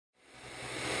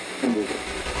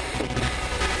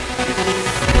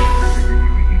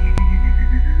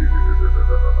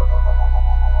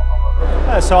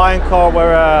So Ironcore,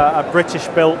 we're a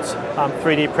British-built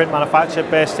 3D print manufacturer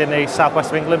based in the southwest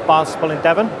of England, Barnstaple in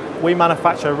Devon. We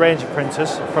manufacture a range of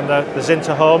printers from the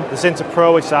Zinter home, the Zinter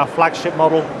Pro, which is our flagship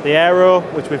model, the Aero,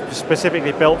 which we've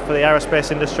specifically built for the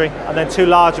aerospace industry, and then two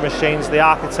larger machines, the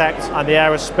Architect and the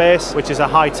Aerospace, which is a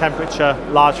high-temperature,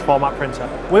 large format printer.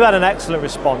 We've had an excellent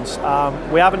response.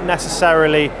 We haven't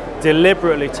necessarily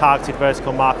deliberately targeted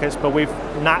vertical markets, but we've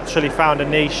naturally found a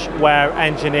niche where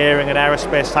engineering and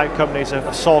aerospace type companies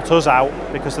have sought us out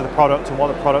because of the product and what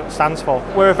the product stands for.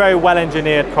 We're a very well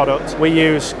engineered product. We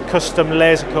use custom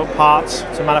laser cut parts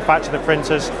to manufacture the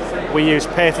printers. We use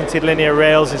patented linear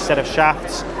rails instead of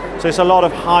shafts. So it's a lot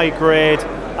of high grade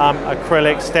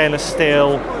acrylic, stainless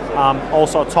steel, all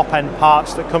sort of top end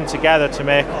parts that come together to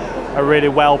make a really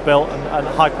well built and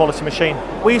high quality machine.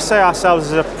 We say ourselves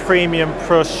as a premium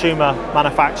prosumer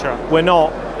manufacturer. We're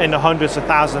not in the hundreds of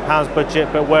thousands of pounds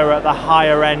budget, but we're at the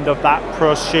higher end of that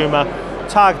prosumer,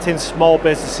 targeting small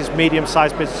businesses,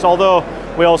 medium-sized businesses, although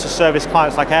we also service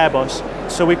clients like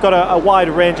Airbus. So we've got a wide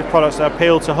range of products that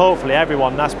appeal to hopefully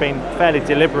everyone. That's been fairly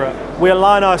deliberate. We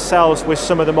align ourselves with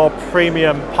some of the more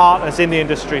premium partners in the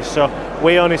industry, so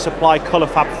we only supply colour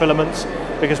fab filaments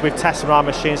because we've tested our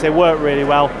machines, they work really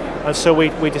well. And so we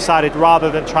decided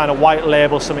rather than trying to white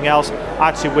label something else,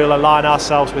 actually we'll align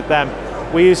ourselves with them.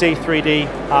 We use E3D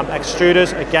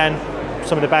extruders, again,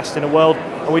 some of the best in the world,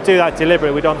 and we do that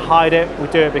deliberately. We don't hide it, we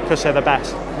do it because they're the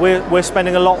best. We're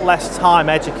spending a lot less time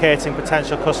educating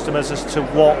potential customers as to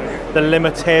what the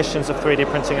limitations of 3D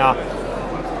printing are.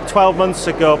 12 months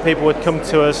ago, people would come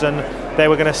to us and they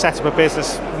were going to set up a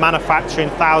business manufacturing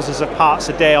thousands of parts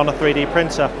a day on a 3D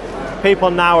printer.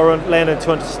 People now are learning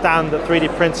to understand that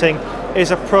 3D printing is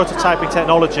a prototyping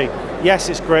technology. Yes,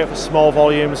 it's great for small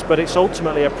volumes, but it's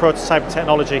ultimately a prototyping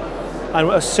technology. And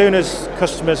as soon as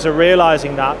customers are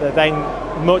realizing that, they're then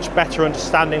much better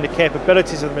understanding the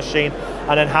capabilities of the machine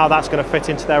and then how that's going to fit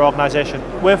into their organization.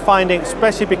 We're finding,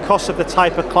 especially because of the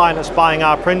type of client that's buying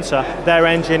our printer, they're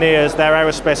engineers, they're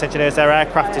aerospace engineers, they're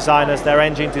aircraft designers, they're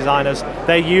engine designers.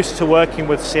 They're used to working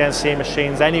with CNC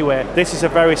machines anyway. This is a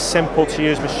very simple to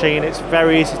use machine. It's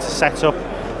very easy to set up.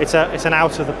 It's an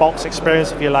out of the box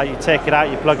experience, if you like. You take it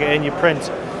out, you plug it in, you print.